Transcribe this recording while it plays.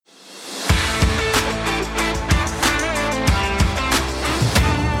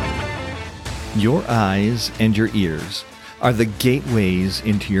Your eyes and your ears are the gateways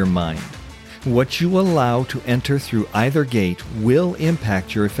into your mind. What you allow to enter through either gate will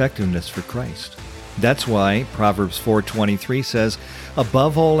impact your effectiveness for Christ. That's why Proverbs 4:23 says,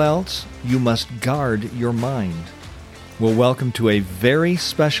 "Above all else, you must guard your mind." Well, welcome to a very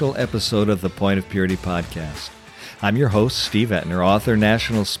special episode of the Point of Purity podcast. I'm your host, Steve Etner, author,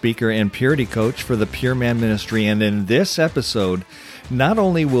 national speaker, and purity coach for the Pure Man Ministry. And in this episode, not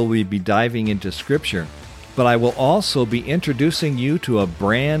only will we be diving into Scripture, but I will also be introducing you to a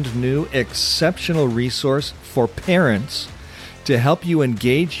brand new, exceptional resource for parents to help you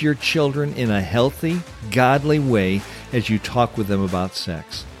engage your children in a healthy, godly way as you talk with them about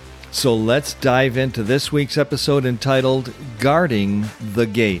sex. So let's dive into this week's episode entitled, Guarding the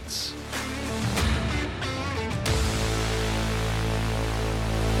Gates.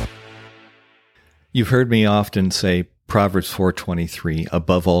 You've heard me often say Proverbs 4:23,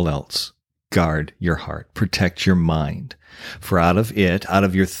 above all else, guard your heart, protect your mind. For out of it, out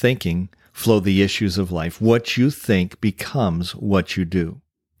of your thinking, flow the issues of life. What you think becomes what you do.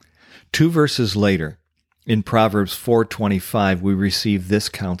 2 verses later, in Proverbs 4:25, we receive this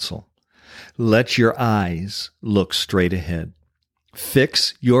counsel. Let your eyes look straight ahead.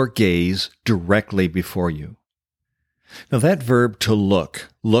 Fix your gaze directly before you. Now that verb to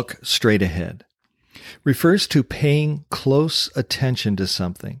look straight ahead, refers to paying close attention to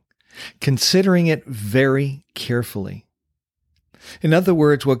something, considering it very carefully. In other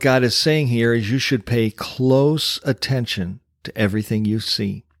words, what God is saying here is you should pay close attention to everything you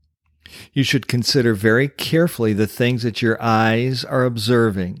see. You should consider very carefully the things that your eyes are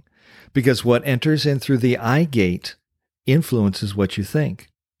observing, because what enters in through the eye gate influences what you think.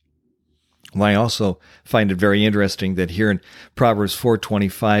 Well, I also find it very interesting that here in Proverbs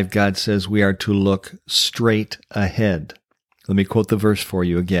 4:25, God says we are to look straight ahead. Let me quote the verse for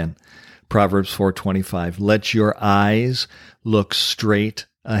you again. Proverbs 4:25, let your eyes look straight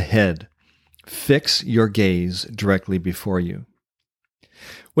ahead. Fix your gaze directly before you.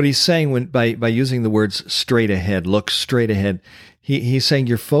 What he's saying by using the words straight ahead, look straight ahead, he's saying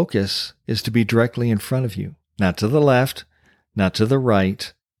your focus is to be directly in front of you, not to the left, not to the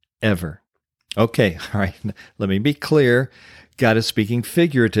right, ever. Okay, all right, let me be clear. God is speaking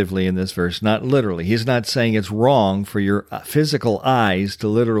figuratively in this verse, not literally. He's not saying it's wrong for your physical eyes to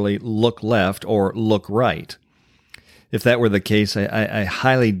literally look left or look right. If that were the case, I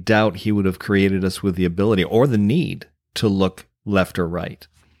highly doubt he would have created us with the ability or the need to look left or right.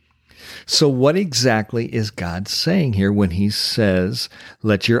 So what exactly is God saying here when he says,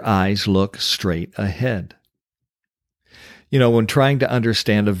 let your eyes look straight ahead? You know, when trying to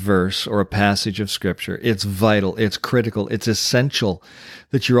understand a verse or a passage of Scripture, it's vital, it's critical, it's essential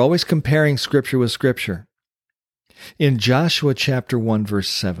that you're always comparing Scripture with Scripture. In Joshua chapter 1, verse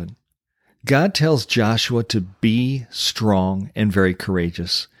 7, God tells Joshua to be strong and very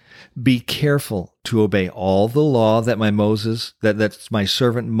courageous. Be careful to obey all the law that my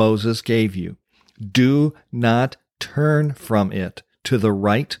servant Moses gave you. Do not turn from it to the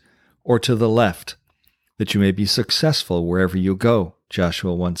right or to the left, that you may be successful wherever you go,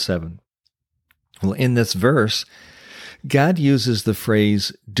 Joshua 1:7. Well, in this verse, God uses the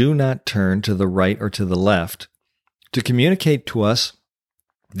phrase, do not turn to the right or to the left, to communicate to us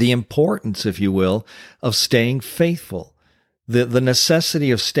the importance, if you will, of staying faithful, the necessity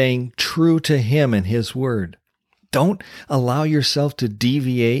of staying true to Him and His Word. Don't allow yourself to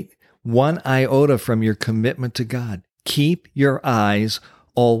deviate one iota from your commitment to God. Keep your eyes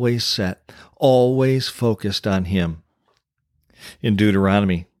always set, always focused on Him. In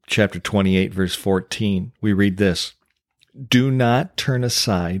Deuteronomy chapter 28, verse 14, we read this, do not turn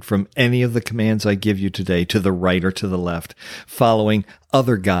aside from any of the commands I give you today to the right or to the left, following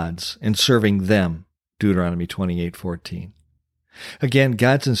other gods and serving them. Deuteronomy 28:14. Again,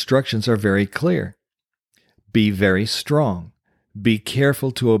 God's instructions are very clear. Be very strong. Be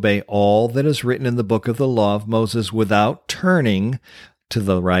careful to obey all that is written in the book of the law of Moses without turning to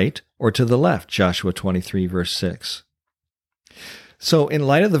the right or to the left, Joshua 23, verse 6. So in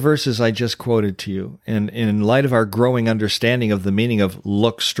light of the verses I just quoted to you, and in light of our growing understanding of the meaning of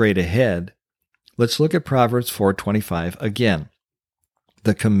look straight ahead, let's look at Proverbs 4:25 again.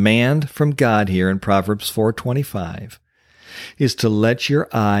 The command from God here in Proverbs 4:25 is to let your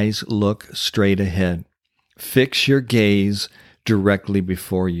eyes look straight ahead. Fix your gaze directly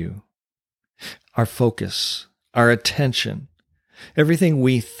before you. Our focus, our attention, everything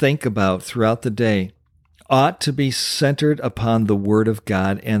we think about throughout the day ought to be centered upon the Word of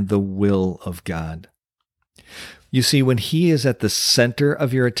God and the will of God. You see, when He is at the center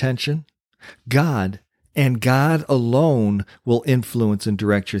of your attention, God and God alone will influence and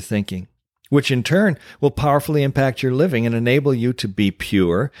direct your thinking. which in turn will powerfully impact your living and enable you to be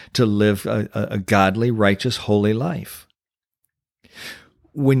pure, to live a godly, righteous, holy life.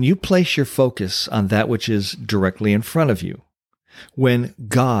 When you place your focus on that which is directly in front of you, when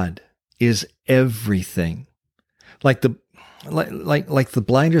God is everything, like the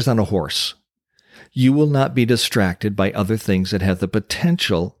blinders on a horse, you will not be distracted by other things that have the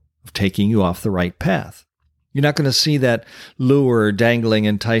potential of taking you off the right path. You're not going to see that lure dangling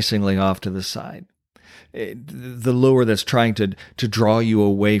enticingly off to the side. The lure that's trying to draw you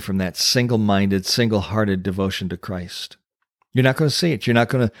away from that single-minded, single-hearted devotion to Christ. You're not going to see it. You're not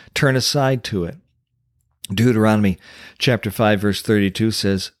going to turn aside to it. Deuteronomy chapter 5, verse 32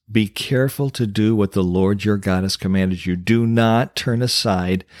 says, "Be careful to do what the Lord your God has commanded you. Do not turn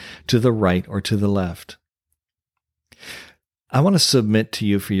aside to the right or to the left." I want to submit to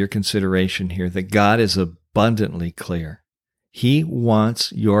you for your consideration here that God is abundantly clear. He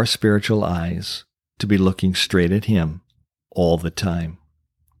wants your spiritual eyes to be looking straight at Him all the time.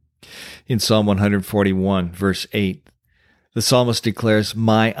 In Psalm 141, verse 8, the psalmist declares,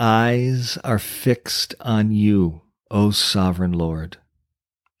 "My eyes are fixed on you, O sovereign Lord."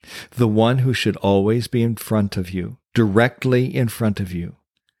 The one who should always be in front of you, directly in front of you,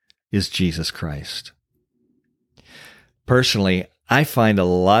 is Jesus Christ. Personally, I find a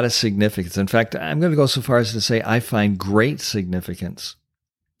lot of significance. In fact, I'm going to go so far as to say I find great significance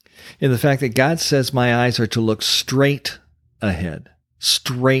in the fact that God says my eyes are to look straight ahead.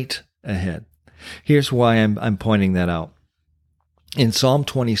 Straight ahead. Here's why I'm pointing that out. In Psalm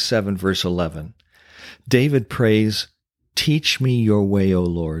 27, verse 11, David prays, "Teach me your way, O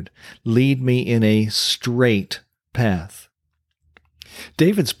Lord. Lead me in a straight path."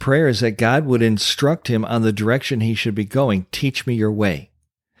 David's prayer is that God would instruct him on the direction he should be going. Teach me your way.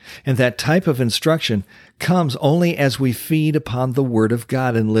 And that type of instruction comes only as we feed upon the Word of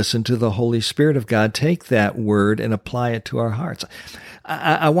God and listen to the Holy Spirit of God take that Word and apply it to our hearts.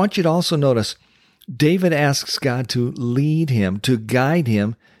 I want you to also notice David asks God to lead him, to guide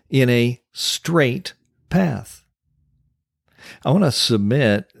him in a straight path. I want to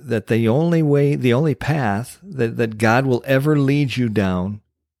submit that the only path that God will ever lead you down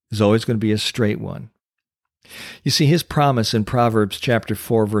is always going to be a straight one. You see, His promise in Proverbs chapter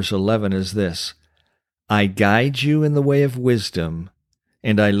 4, verse 11 is this: "I guide you in the way of wisdom,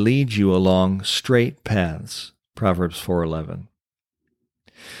 and I lead you along straight paths." Proverbs 4:11.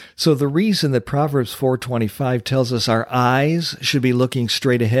 So the reason that Proverbs 4:25 tells us our eyes should be looking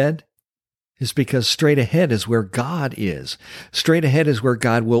straight ahead is because straight ahead is where God is. Straight ahead is where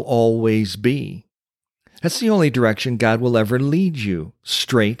God will always be. That's the only direction God will ever lead you,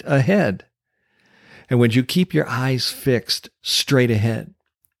 straight ahead. And when you keep your eyes fixed straight ahead,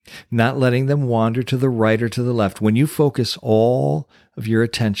 not letting them wander to the right or to the left, when you focus all of your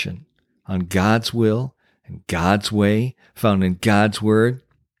attention on God's will and God's way found in God's Word,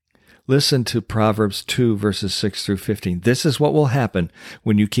 listen to Proverbs 2, verses 6 through 15. This is what will happen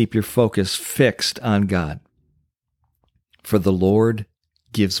when you keep your focus fixed on God. "For the Lord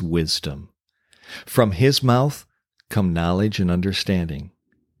gives wisdom. From His mouth come knowledge and understanding.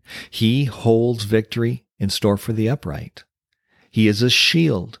 He holds victory in store for the upright. He is a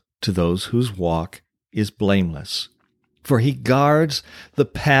shield to those whose walk is blameless. For He guards the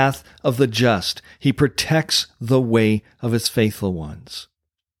path of the just. He protects the way of His faithful ones.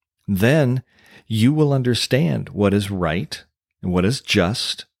 Then you will understand what is right and what is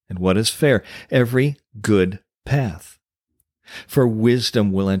just and what is fair, every good path. For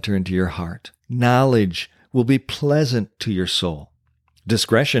wisdom will enter into your heart. Knowledge will be pleasant to your soul.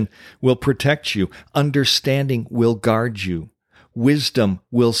 Discretion will protect you. Understanding will guard you. Wisdom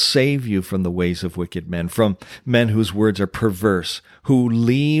will save you from the ways of wicked men, from men whose words are perverse, who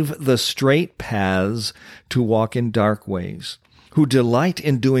leave the straight paths to walk in dark ways, who delight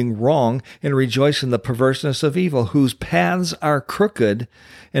in doing wrong and rejoice in the perverseness of evil, whose paths are crooked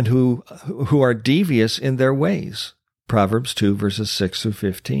and who are devious in their ways. Proverbs 2, verses 6 through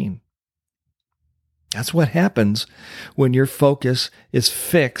 15. That's what happens when your focus is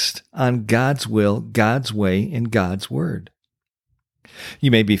fixed on God's will, God's way, and God's Word.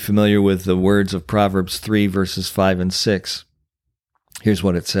 You may be familiar with the words of Proverbs 3, verses 5 and 6. Here's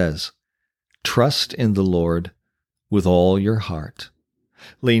what it says: "Trust in the Lord with all your heart.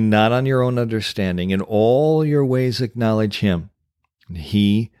 Lean not on your own understanding. In all your ways acknowledge Him, and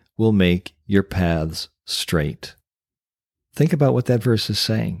He will make your paths straight." Think about what that verse is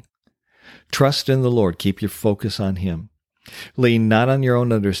saying. Trust in the Lord. Keep your focus on Him. Lean not on your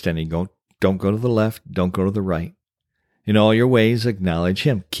own understanding. Don't go to the left. Don't go to the right. In all your ways acknowledge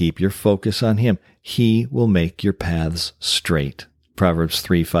Him. Keep your focus on Him. He will make your paths straight. Proverbs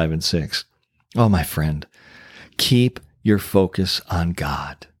 3, 5, and 6. Oh, my friend, keep your focus on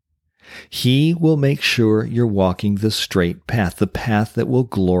God. He will make sure you're walking the straight path, the path that will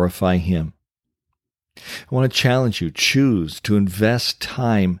glorify Him. I want to challenge you, choose to invest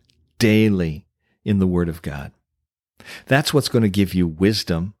time daily in the Word of God. That's what's going to give you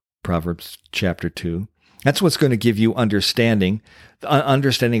wisdom, Proverbs chapter 2. That's what's going to give you understanding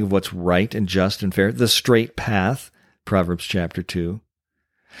of what's right and just and fair, the straight path, Proverbs chapter 2.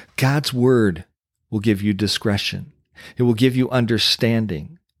 God's Word will give you discretion. It will give you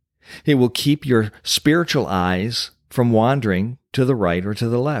understanding. It will keep your spiritual eyes from wandering to the right or to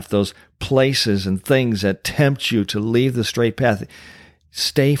the left, those places and things that tempt you to leave the straight path.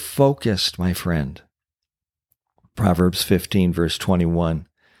 Stay focused, my friend. Proverbs 15, verse 21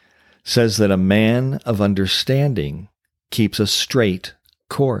 says that a man of understanding keeps a straight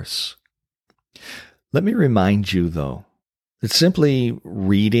course. Let me remind you, though, that simply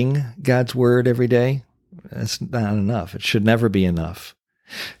reading God's Word every day, that's not enough. It should never be enough.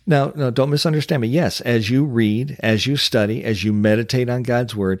 Now, don't misunderstand me. Yes, as you read, as you study, as you meditate on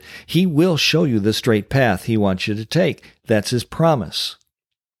God's Word, He will show you the straight path He wants you to take. That's His promise.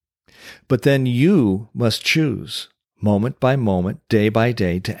 But then you must choose, moment by moment, day by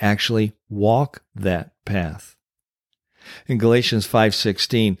day, to actually walk that path. In Galatians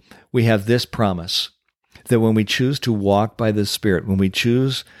 5:16, we have this promise, that when we choose to walk by the Spirit, when we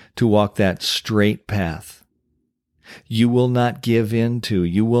choose to walk that straight path, you will not give in to,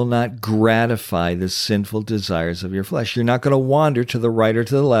 you will not gratify the sinful desires of your flesh. You're not going to wander to the right or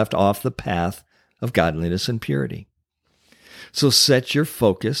to the left off the path of godliness and purity. So set your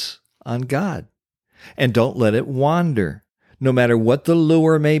focus on God and don't let it wander. No matter what the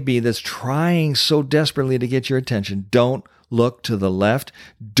lure may be that's trying so desperately to get your attention, don't look to the left,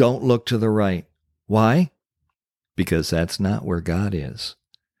 don't look to the right. Why? Because that's not where God is.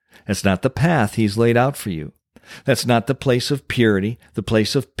 That's not the path He's laid out for you. That's not the place of purity, the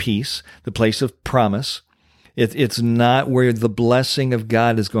place of peace, the place of promise. It's not where the blessing of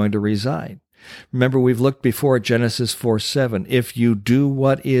God is going to reside. Remember, we've looked before at Genesis 4:7. If you do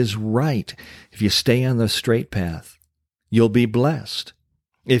what is right, if you stay on the straight path, you'll be blessed.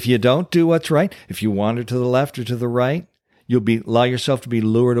 If you don't do what's right, if you wander to the left or to the right, allow yourself to be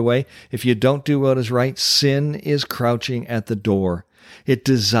lured away. If you don't do what is right, sin is crouching at the door. It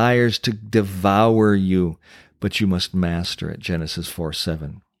desires to devour you, but you must master it. Genesis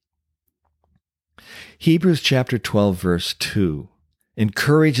 4:7. Hebrews chapter 12, verse 2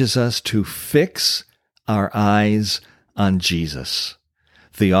 encourages us to fix our eyes on Jesus,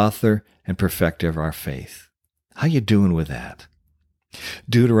 the author and perfecter of our faith. How you doing with that?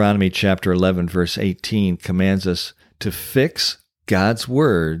 Deuteronomy chapter 11, verse 18 commands us to fix God's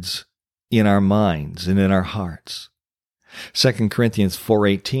words in our minds and in our hearts. 2 Corinthians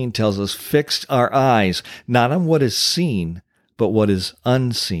 4:18 tells us, fix our eyes, not on what is seen, but what is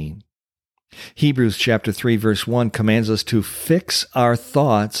unseen. Hebrews chapter 3, verse 1 commands us to fix our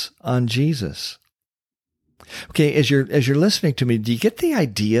thoughts on Jesus. Okay, as you're listening to me, do you get the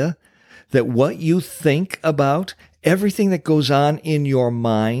idea that what you think about, everything that goes on in your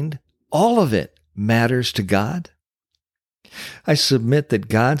mind, all of it matters to God? I submit that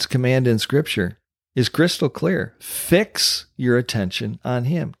God's command in Scripture is crystal clear. Fix your attention on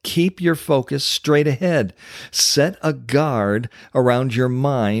Him. Keep your focus straight ahead. Set a guard around your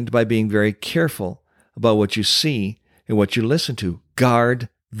mind by being very careful about what you see and what you listen to. Guard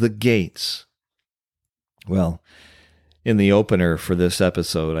the gates. Well, in the opener for this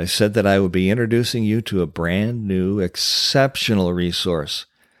episode, I said that I would be introducing you to a brand new, exceptional resource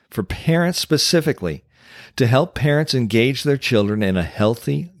for parents specifically, to help parents engage their children in a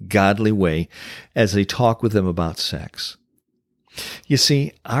healthy, godly way as they talk with them about sex. You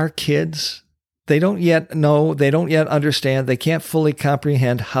see, our kids, they don't yet know, they don't yet understand, they can't fully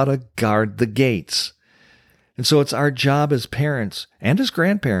comprehend how to guard the gates. And so it's our job as parents and as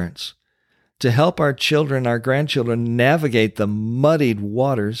grandparents to help our children, our grandchildren navigate the muddied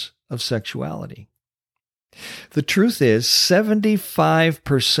waters of sexuality. The truth is,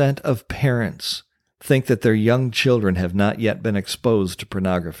 75% of parents think that their young children have not yet been exposed to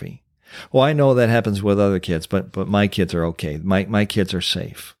pornography. Well, I know that happens with other kids, but my kids are okay. My kids are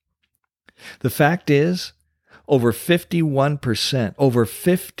safe. The fact is, over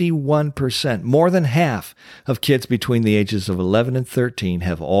 51%, more than half of kids between the ages of 11 and 13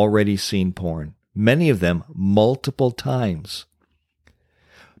 have already seen porn, many of them multiple times.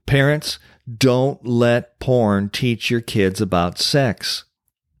 Parents, don't let porn teach your kids about sex.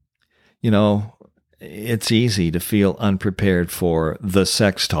 You know, it's easy to feel unprepared for the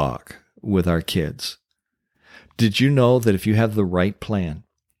sex talk with our kids. Did you know that if you have the right plan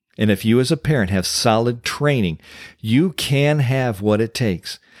And if you as a parent have solid training, you can have what it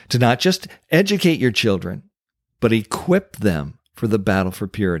takes to not just educate your children, but equip them for the battle for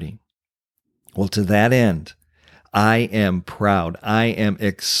purity. Well, to that end, I am proud, I am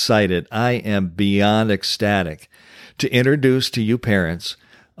excited, I am beyond ecstatic to introduce to you parents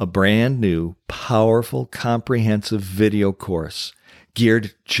a brand new, powerful, comprehensive video course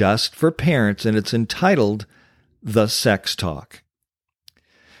geared just for parents, and it's entitled The Sex Talk.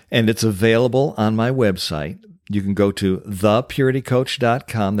 And it's available on my website. You can go to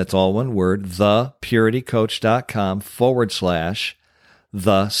thepuritycoach.com. That's all one word,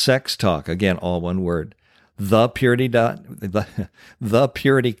 thepuritycoach.com/The Sex Talk. Again, all one word.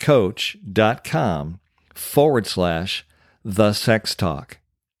 thepuritycoach.com/The Sex Talk.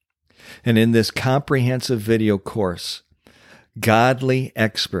 And in this comprehensive video course, godly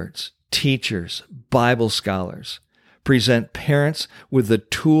experts, teachers, Bible scholars present parents with the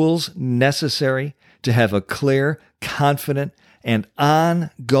tools necessary to have a clear, confident, and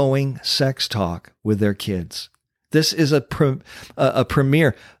ongoing sex talk with their kids. This is a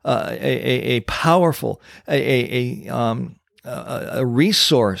premier, a powerful, a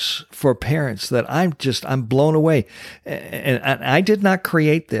resource for parents that I'm blown away. And I did not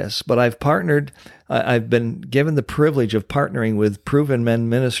create this, but I've partnered. I've been given the privilege of partnering with Proven Men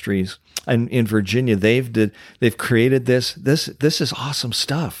Ministries in Virginia. They've created this. This is awesome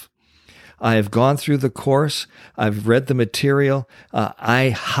stuff. I have gone through the course. I've read the material. I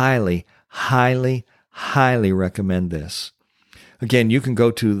highly, highly, highly recommend this. Again, you can go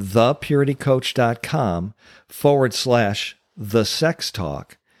to thepuritycoach.com/The Sex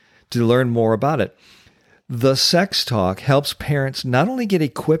Talk to learn more about it. The Sex Talk helps parents not only get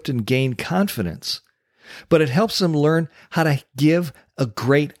equipped and gain confidence, but it helps them learn how to give a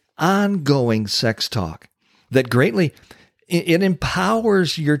great ongoing sex talk that greatly it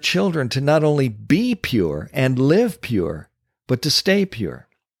empowers your children to not only be pure and live pure, but to stay pure.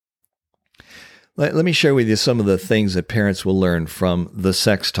 Let me share with you some of the things that parents will learn from the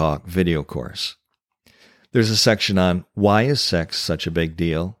Sex Talk video course. There's a section on why is sex such a big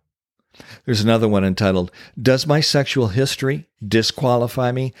deal? There's another one entitled, Does My Sexual History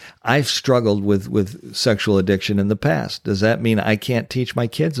Disqualify Me? I've struggled with sexual addiction in the past. Does that mean I can't teach my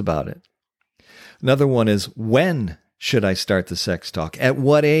kids about it? Another one is, when should I start the sex talk? At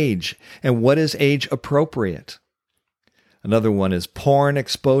what age? And what is age appropriate? Another one is porn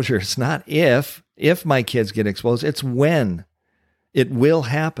exposure. It's not if my kids get exposed, it's when. It will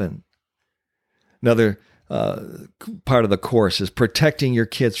happen. Another part of the course is protecting your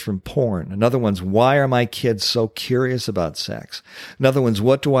kids from porn. Another one's, why are my kids so curious about sex? Another one's,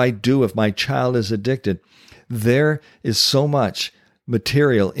 what do I do if my child is addicted? There is so much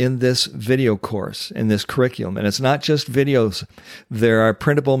material in this video course, in this curriculum. And it's not just videos. There are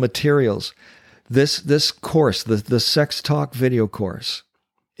printable materials. This course, the Sex Talk video course,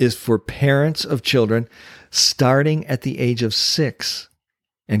 is for parents of children starting at the age of 6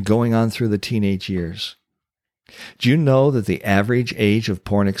 and going on through the teenage years. Do you know that the average age of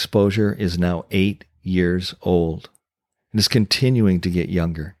porn exposure is now 8 years old and is continuing to get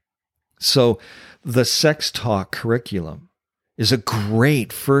younger? So the Sex Talk curriculum is a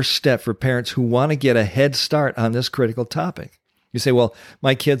great first step for parents who want to get a head start on this critical topic. You say, well,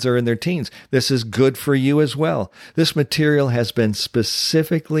 my kids are in their teens. This is good for you as well. This material has been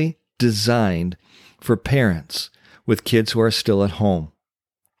specifically designed for parents with kids who are still at home.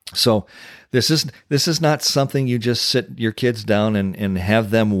 So this is not something you just sit your kids down and have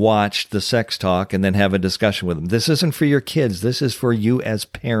them watch the Sex Talk and then have a discussion with them. This isn't for your kids. This is for you as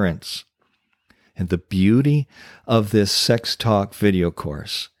parents. And the beauty of this Sex Talk video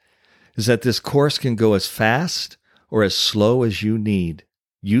course is that this course can go as fast or as slow as you need.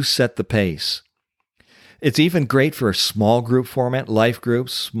 You set the pace. It's even great for a small group format, life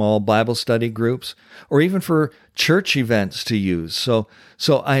groups, small Bible study groups, or even for church events to use. So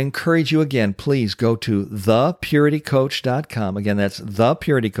I encourage you again, please go to thepuritycoach.com. Again, that's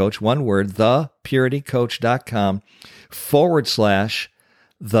thepuritycoach, one word,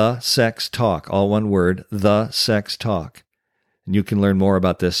 thepuritycoach.com/The Sex Talk, all one word, The Sex Talk. And you can learn more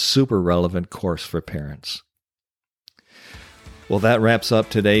about this super relevant course for parents. Well, that wraps up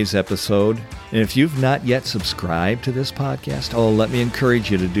today's episode. And if you've not yet subscribed to this podcast, let me encourage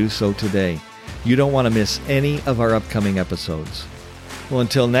you to do so today. You don't want to miss any of our upcoming episodes. Well,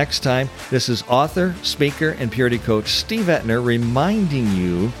 until next time, this is author, speaker, and purity coach Steve Etner reminding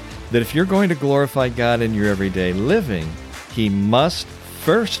you that if you're going to glorify God in your everyday living, He must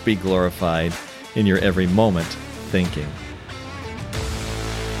first be glorified in your every moment thinking.